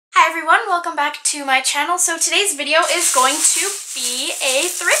everyone, welcome back to my channel. So today's video is going to be a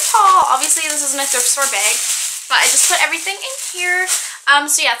thrift haul. Obviously this isn't a thrift store bag, but I just put everything in here.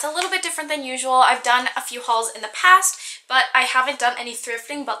 So yeah, it's a little bit different than usual. I've done a few hauls in the past, but I haven't done any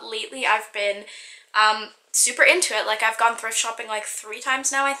thrifting, but lately I've been super into it. Like I've gone thrift shopping like 3 times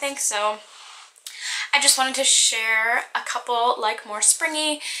now, I think, so I just wanted to share a couple like more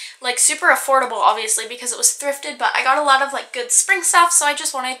springy, like super affordable obviously because it was thrifted, but I got a lot of like good spring stuff, so I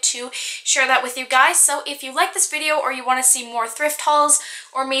just wanted to share that with you guys. So if you like this video or you want to see more thrift hauls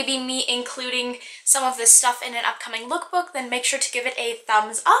or maybe me including some of this stuff in an upcoming lookbook, then make sure to give it a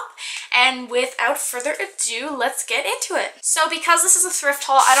thumbs up. And without further ado, let's get into it. So because this is a thrift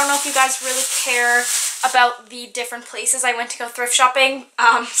haul, I don't know if you guys really care about the different places I went to go thrift shopping,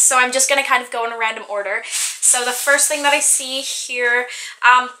 so I'm just gonna kind of go in a random order. So the first thing that I see here,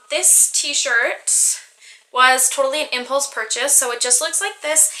 this t-shirt was totally an impulse purchase. So it just looks like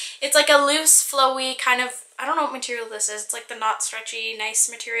this. It's like a loose, flowy kind of, I don't know what material this is. It's like the not stretchy,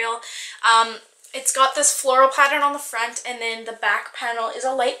 nice material. It's got this floral pattern on the front, and then the back panel is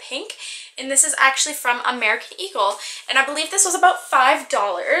a light pink. And this is actually from American Eagle. And I believe this was about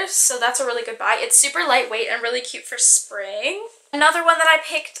 $5, so that's a really good buy. It's super lightweight and really cute for spring. Another one that I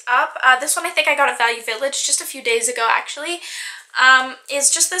picked up, this one I think I got at Value Village just a few days ago actually, is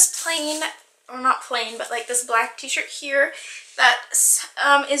just this plain, or not plain, but like this black t-shirt here that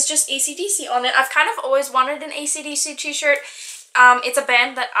is just AC/DC on it. I've kind of always wanted an AC/DC t-shirt. It's a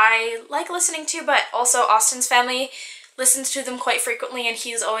band that I like listening to, but also Austin's family listens to them quite frequently, and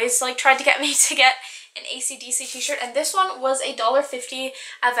he's always like tried to get me to get an AC/DC t-shirt, and this one was $1.50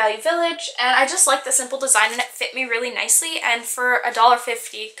 at Value Village, and I just like the simple design and it fit me really nicely, and for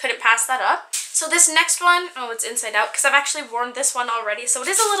 $1.50 couldn't pass that up. So this next one, oh, it's inside out because I've actually worn this one already, so it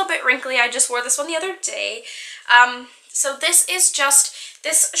is a little bit wrinkly. I just wore this one the other day. So this is just,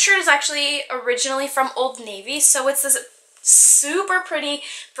 this shirt is actually originally from Old Navy, so it's this super pretty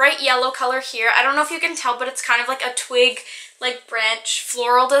bright yellow color here. I don't know if you can tell, but it's kind of like a twig, like branch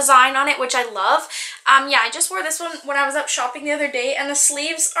floral design on it, which I love. Yeah, I just wore this one when I was out shopping the other day, and the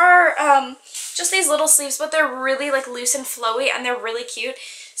sleeves are just these little sleeves, but they're really like loose and flowy, and they're really cute.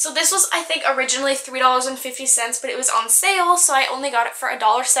 So this was, I think, originally $3.50, but it was on sale, so I only got it for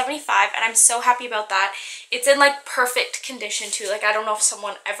 $1.75, and I'm so happy about that. It's in like perfect condition too. Like I don't know if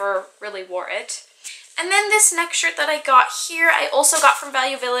someone ever really wore it. And then this next shirt that I got here, I also got from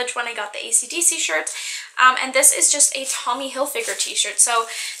Value Village when I got the AC/DC shirt. And this is just a Tommy Hilfiger t-shirt. So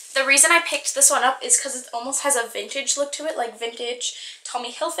the reason I picked this one up is because it almost has a vintage look to it, like vintage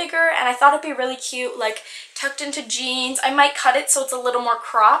Tommy Hilfiger. And I thought it'd be really cute, like tucked into jeans. I might cut it so it's a little more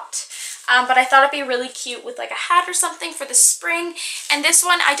cropped. But I thought it'd be really cute with like a hat or something for the spring. And this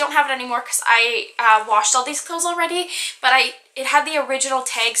one, I don't have it anymore because I washed all these clothes already, but it had the original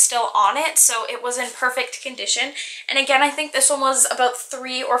tag still on it, so it was in perfect condition. And again, I think this one was about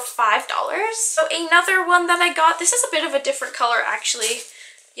 $3 or $5. So another one that I got, this is a bit of a different color actually,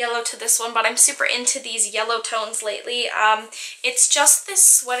 yellow to this one, but I'm super into these yellow tones lately. It's just this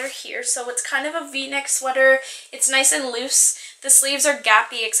sweater here, so it's kind of a v-neck sweater. It's nice and loose. The sleeves are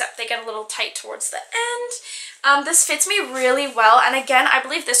gappy, except they get a little tight towards the end. This fits me really well, and again, I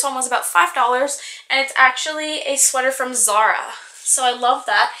believe this one was about $5, and it's actually a sweater from Zara, so I love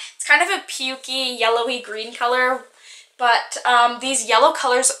that. It's kind of a pukey, yellowy green color, but these yellow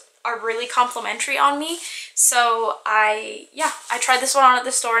colors are really complimentary on me, so I tried this one on at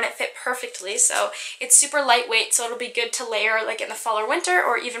the store and it fit perfectly. So it's super lightweight, so it'll be good to layer like in the fall or winter,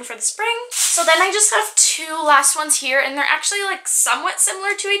 or even for the spring. So then I just have 2 last ones here, and they're actually like somewhat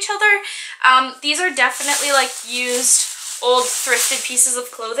similar to each other. These are definitely like used old thrifted pieces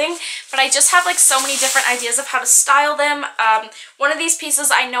of clothing, but I just have like so many different ideas of how to style them. One of these pieces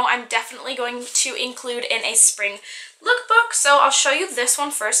I know I'm definitely going to include in a spring lookbook, so I'll show you this one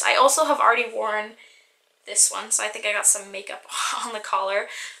first. I also have already worn this one, so I think I got some makeup on the collar.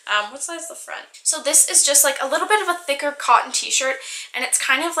 What size is the front? So this is just like a little bit of a thicker cotton t-shirt, and it's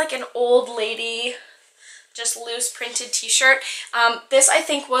kind of like an old lady, just loose printed t-shirt. This I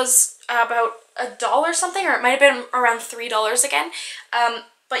think was about $1 something, or it might have been around $3 again.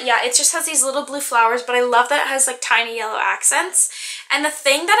 But yeah, it just has these little blue flowers, but I love that it has like tiny yellow accents. And the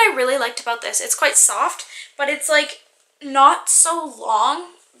thing that I really liked about this, it's quite soft, but it's like not so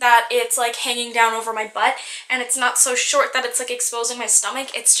long that it's like hanging down over my butt, and it's not so short that it's like exposing my stomach.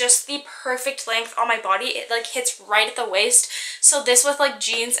 It's just the perfect length on my body. It like hits right at the waist. So this with like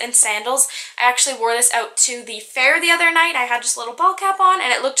jeans and sandals, I actually wore this out to the fair the other night. I had just a little ball cap on,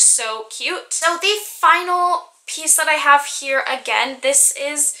 and it looked so cute. So the final piece that I have here, again, this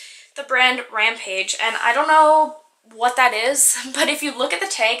is the brand Rampage, and I don't know what that is, but if you look at the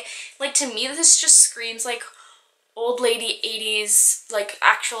tag, like to me this just screams like old lady 80s, like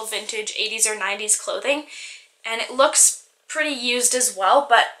actual vintage 80s or 90s clothing, and it looks pretty used as well,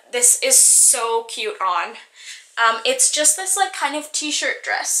 but this is so cute on. It's just this like kind of t-shirt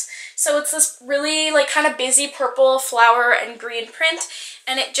dress. So it's this really like kind of busy purple flower and green print,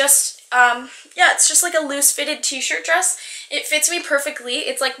 and it just, yeah, it's just like a loose fitted t-shirt dress. It fits me perfectly.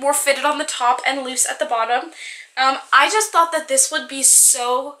 It's like more fitted on the top and loose at the bottom. I just thought that this would be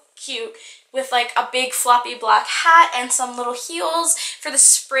so cute with like a big floppy black hat and some little heels for the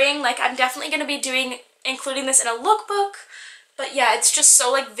spring. Like I'm definitely going to be including this in a lookbook. But yeah, it's just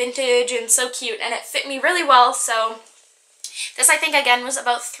so like vintage and so cute, and it fit me really well. So this, I think, again, was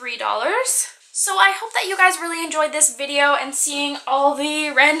about $3. So I hope that you guys really enjoyed this video and seeing all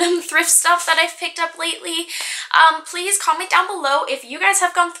the random thrift stuff that I've picked up lately. Please comment down below if you guys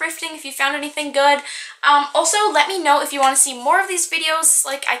have gone thrifting, if you found anything good. Also, let me know if you want to see more of these videos.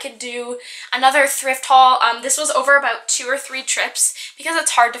 Like, I could do another thrift haul. This was over about 2 or 3 trips because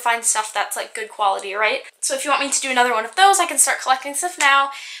it's hard to find stuff that's like good quality, right? So if you want me to do another one of those, I can start collecting stuff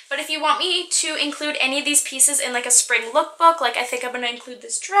now. But if you want me to include any of these pieces in like a spring lookbook, like I think I'm going to include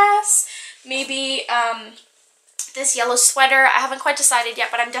this dress, maybe this yellow sweater. I haven't quite decided yet,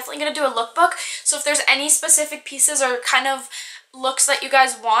 but I'm definitely going to do a lookbook. So if there's any specific pieces or kind of looks that you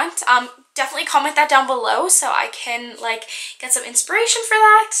guys want, definitely comment that down below so I can like get some inspiration for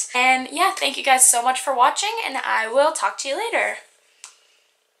that. And yeah, thank you guys so much for watching, and I will talk to you later.